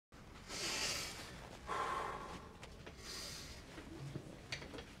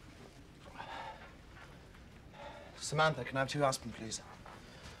Samantha, can I have 2 aspirin, please?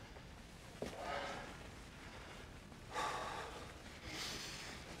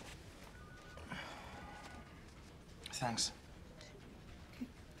 Thanks.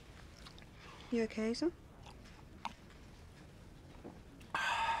 You okay, sir?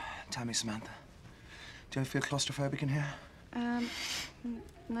 Tell me, Samantha, do you ever feel claustrophobic in here? No,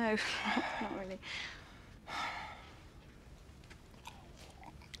 not really.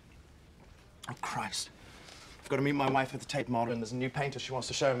 Oh, Christ. I've got to meet my wife at the Tate Modern. There's a new painter she wants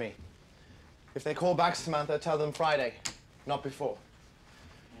to show me. If they call back, Samantha, tell them Friday, not before.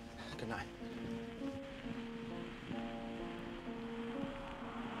 Good night.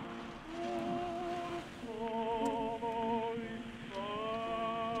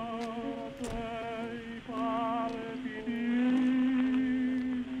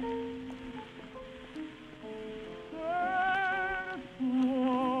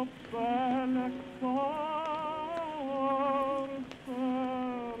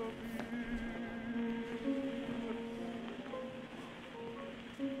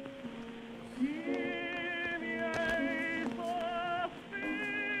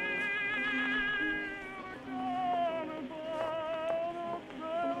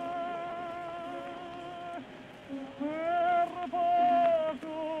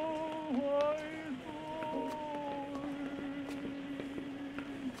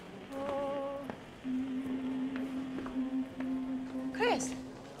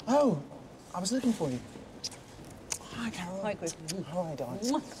 Oh, I was looking for you. Hi, Carol. Hi, Griffin. Hi,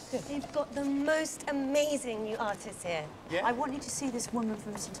 darling. They've got the most amazing new artists here. Yeah? I want you to see this woman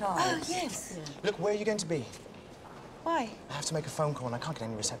from St. Oh, Ives. yes. Yeah. Look, where are you going to be? Why? I have to make a phone call and I can't get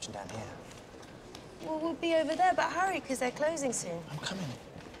any reception down here. Well, we'll be over there, but hurry, because they're closing soon. I'm coming.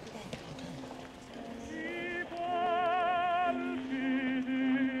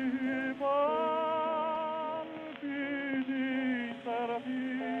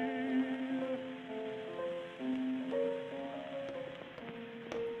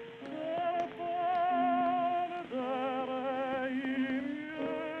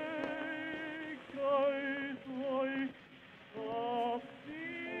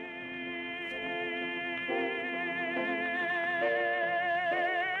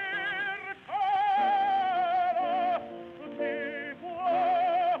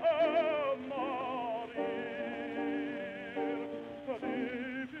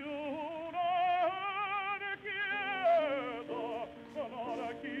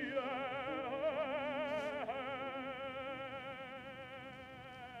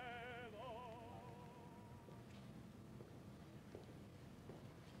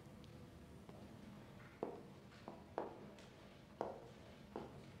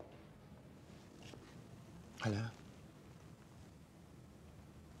 Hello.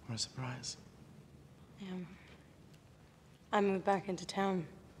 What a surprise. Yeah. I moved back into town.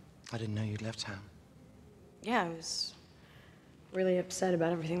 I didn't know you'd left town. Yeah, I was really upset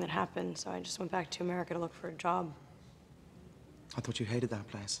about everything that happened, so I just went back to America to look for a job. I thought you hated that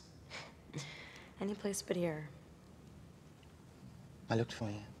place. Any place but here. I looked for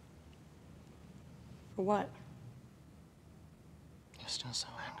you. For what? You're still so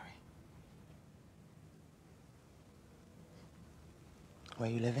angry. Where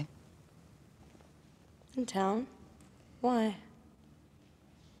are you living? In town. Why?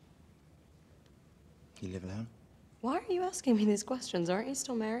 You live alone? Why are you asking me these questions? Aren't you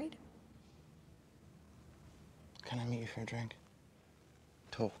still married? Can I meet you for a drink?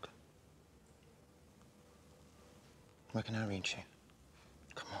 Talk. Where can I reach you?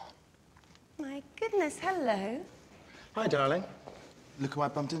 Come on. My goodness, hello. Hi, darling. Look who I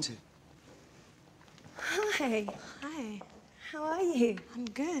bumped into. Hi. Hi. How are you? I'm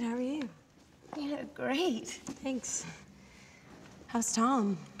good. How are you? You look great. Thanks. How's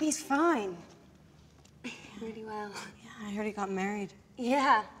Tom? He's fine. Really well. Yeah, I heard he got married.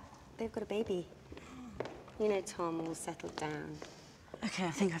 Yeah, they've got a baby. You know Tom all settled down. Okay,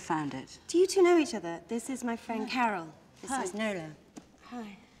 I think I found it. Do you two know each other? This is my friend Carol. This Hi. is Nola.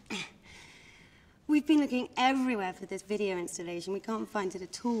 Hi. We've been looking everywhere for this video installation. We can't find it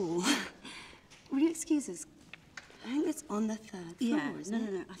at all. Will you excuse us? I think it's on the 3rd floor, isn't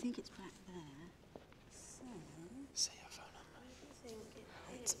it? No. I think it's back there. So... Say your phone number.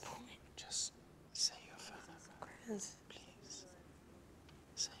 What's the point? Just say your phone number. Chris. Please.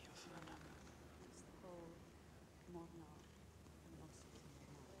 Say your phone number.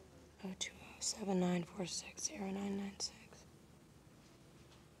 02079460996.